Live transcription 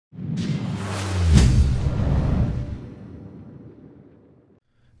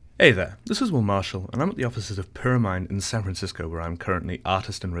Hey there, this is Will Marshall, and I'm at the offices of Pyramind in San Francisco, where I'm currently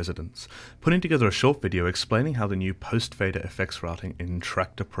artist in residence, putting together a short video explaining how the new post-fader effects routing in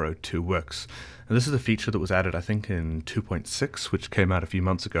Traktor Pro 2 works. And this is a feature that was added, I think, in 2.6, which came out a few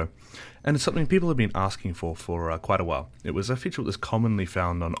months ago, and it's something people have been asking for quite a while. It was a feature that was commonly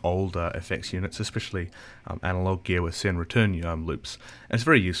found on older effects units, especially analog gear with send return loops, and it's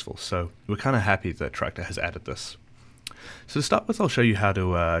very useful, so we're kind of happy that Traktor has added this. So to start with, I'll show you how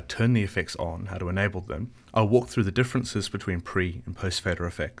to turn the effects on, how to enable them. I'll walk through the differences between pre and post fader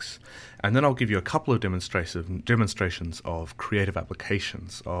effects, and then I'll give you a couple of demonstrations of creative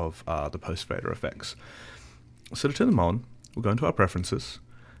applications of the post fader effects. So to turn them on, we'll go into our preferences,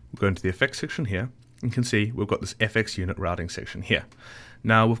 we'll go into the effects section here, and you can see we've got this FX unit routing section here.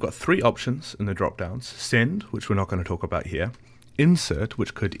 Now we've got three options in the drop downs: send, which we're not going to talk about here; insert,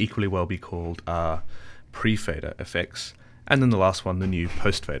 which could equally well be called pre-fader effects, and then the last one, the new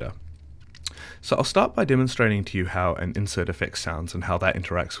post-fader. So I'll start by demonstrating to you how an insert effect sounds and how that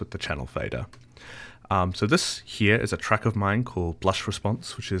interacts with the channel fader. So this here is a track of mine called Blush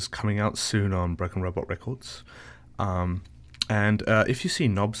Response, which is coming out soon on Broken Robot Records. If you see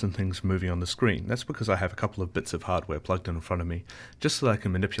knobs and things moving on the screen, that's because I have a couple of bits of hardware plugged in front of me, just so that I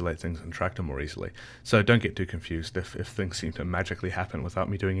can manipulate things in Traktor more easily. So don't get too confused if things seem to magically happen without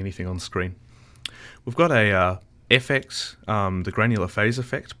me doing anything on screen. We've got a FX, the granular phase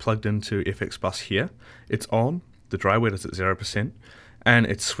effect, plugged into FX bus here. It's on, the dry wet is at 0%, and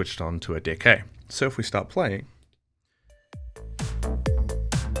it's switched on to a decay. So if we start playing,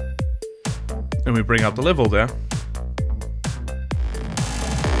 and we bring up the level there,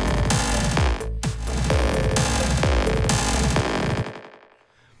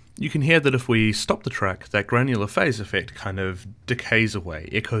 you can hear that if we stop the track, that granular phase effect kind of decays away,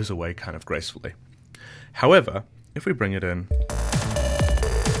 echoes away kind of gracefully. However, if we bring it in,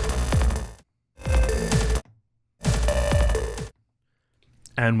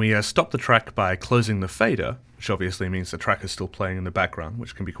 and we stop the track by closing the fader, which obviously means the track is still playing in the background,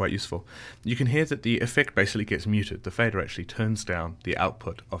 which can be quite useful, you can hear that the effect basically gets muted. The fader actually turns down the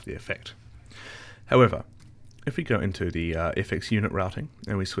output of the effect. However, if we go into the FX unit routing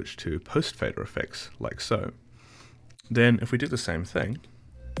and we switch to post fader effects, like so, then if we do the same thing,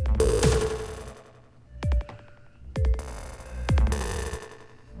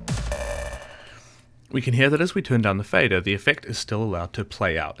 we can hear that as we turn down the fader, the effect is still allowed to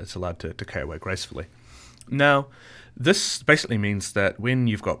play out. It's allowed to decay away gracefully. Now, this basically means that when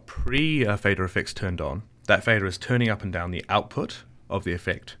you've got pre-fader effects turned on, that fader is turning up and down the output of the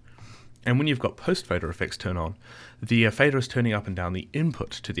effect. And when you've got post-fader effects turn on, the fader is turning up and down the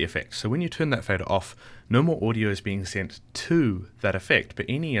input to the effect. So when you turn that fader off, no more audio is being sent to that effect, but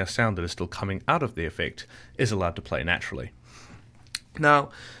any sound that is still coming out of the effect is allowed to play naturally. Now,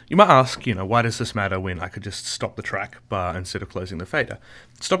 you might ask, why does this matter when I could just stop the track instead of closing the fader?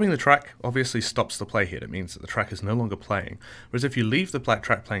 Stopping the track obviously stops the playhead. It means that the track is no longer playing. Whereas if you leave the black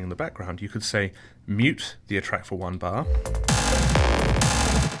track playing in the background, you could say mute the track for 1 bar.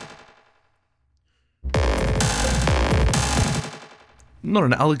 Not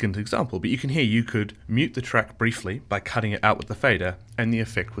an elegant example, but you can hear you could mute the track briefly by cutting it out with the fader, and the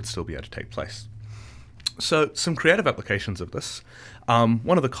effect would still be able to take place. So, some creative applications of this.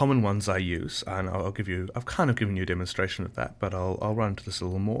 One of the common ones I use, and I've kind of given you a demonstration of that, but I'll run into this a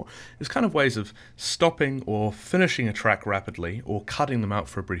little more, is kind of ways of stopping or finishing a track rapidly, or cutting them out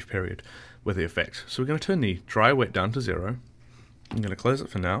for a brief period with the effect. So we're going to turn the dry wet down to 0. I'm going to close it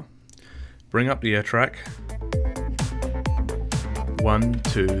for now. Bring up the air track. 1,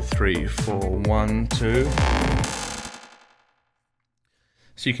 2, 3, 4, 1, 2.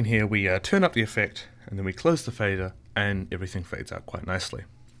 So you can hear we turn up the effect, and then we close the fader, and everything fades out quite nicely.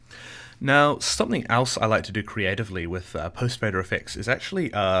 Now, something else I like to do creatively with post-fader effects is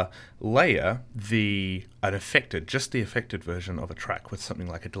actually layer just the affected version of a track with something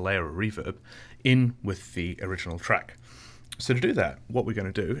like a delay or a reverb in with the original track. So to do that, what we're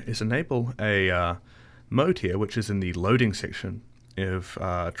going to do is enable a mode here, which is in the loading section of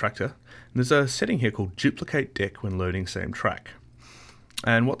Traktor. And there's a setting here called duplicate deck when loading same track.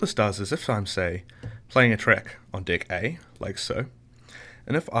 And what this does is if I'm, say, playing a track on deck A, like so,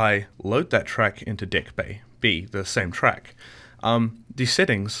 and if I load that track into deck B, the same track, the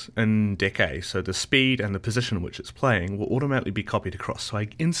settings in deck A, so the speed and the position in which it's playing, will automatically be copied across. So I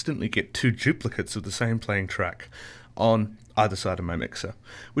instantly get 2 duplicates of the same playing track on either side of my mixer,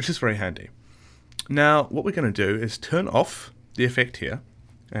 which is very handy. Now, what we're going to do is turn off the effect here,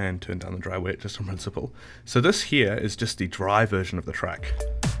 and turn down the dry wet just on principle. So this here is just the dry version of the track.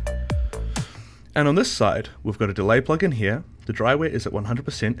 And on this side, we've got a delay plugin here, the dry wet is at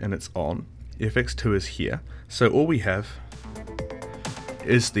 100% and it's on. FX2 is here. So all we have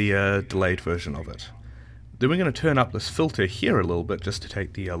is the delayed version of it. Then we're going to turn up this filter here a little bit just to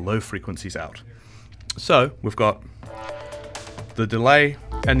take the low frequencies out. So we've got the delay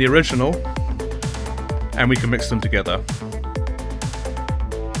and the original, and we can mix them together.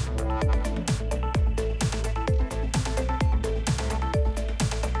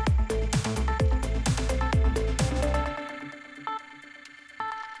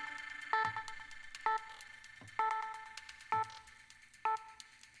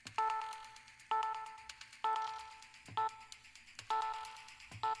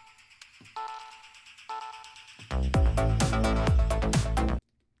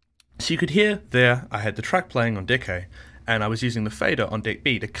 So you could hear there I had the track playing on deck A, and I was using the fader on deck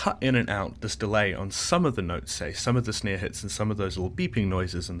B to cut in and out this delay on some of the notes, say some of the snare hits and some of those little beeping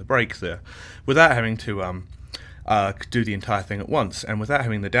noises in the break there, without having to do the entire thing at once, and without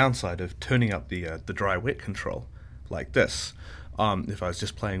having the downside of turning up the dry wet control like this. If I was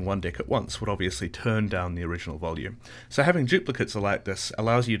just playing one deck at once, would obviously turn down the original volume. So having duplicates like this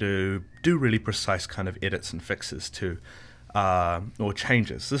allows you to do really precise kind of edits and fixes to or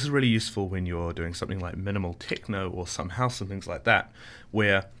changes. This is really useful when you're doing something like minimal techno or some house and things like that,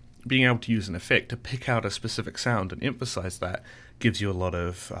 where being able to use an effect to pick out a specific sound and emphasize that gives you a lot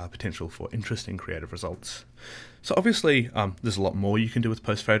of potential for interesting creative results. So obviously there's a lot more you can do with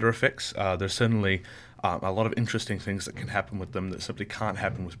post-fader effects. There's certainly a lot of interesting things that can happen with them that simply can't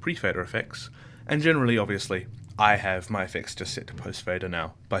happen with pre-fader effects. And generally, obviously, I have my effects just set to post-fader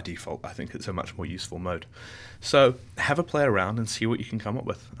now by default. I think it's a much more useful mode. So have a play around and see what you can come up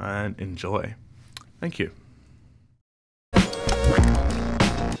with, and enjoy. Thank you.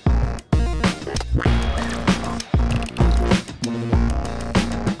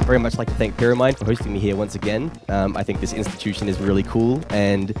 Very much like to thank Pyramind for hosting me here once again. I think this institution is really cool,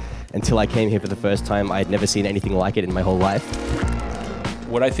 and until I came here for the first time, I'd never seen anything like it in my whole life.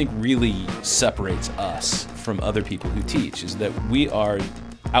 What I think really separates us from other people who teach is that we are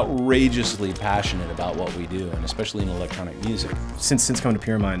outrageously passionate about what we do, and especially in electronic music. Since coming to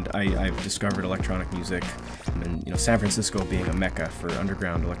Pyramind, I've discovered electronic music, and San Francisco being a mecca for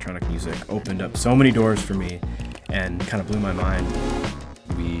underground electronic music opened up so many doors for me and kind of blew my mind.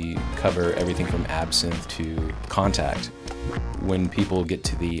 We cover everything from absinthe to contact. When people get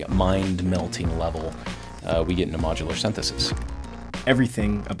to the mind-melting level, we get into modular synthesis.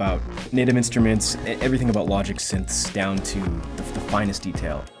 Everything about native instruments, everything about Logic synths down to the finest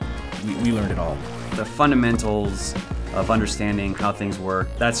detail. We learned it all. The fundamentals of understanding how things work,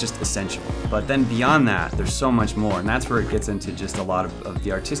 that's just essential. But then beyond that, there's so much more, and that's where it gets into just a lot of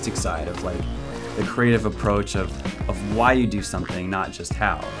the artistic side of like the creative approach of why you do something, not just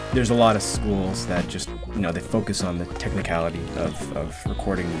how. There's a lot of schools that just, they focus on the technicality of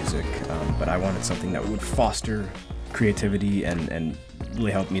recording music, but I wanted something that would foster creativity and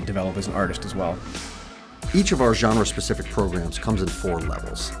really help me develop as an artist as well. Each of our genre-specific programs comes in 4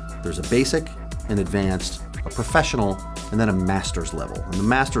 levels. There's a basic, an advanced, a professional, and then a master's level. And the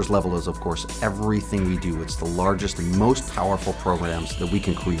master's level is, of course, everything we do. It's the largest and most powerful programs that we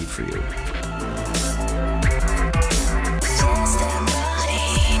can create for you.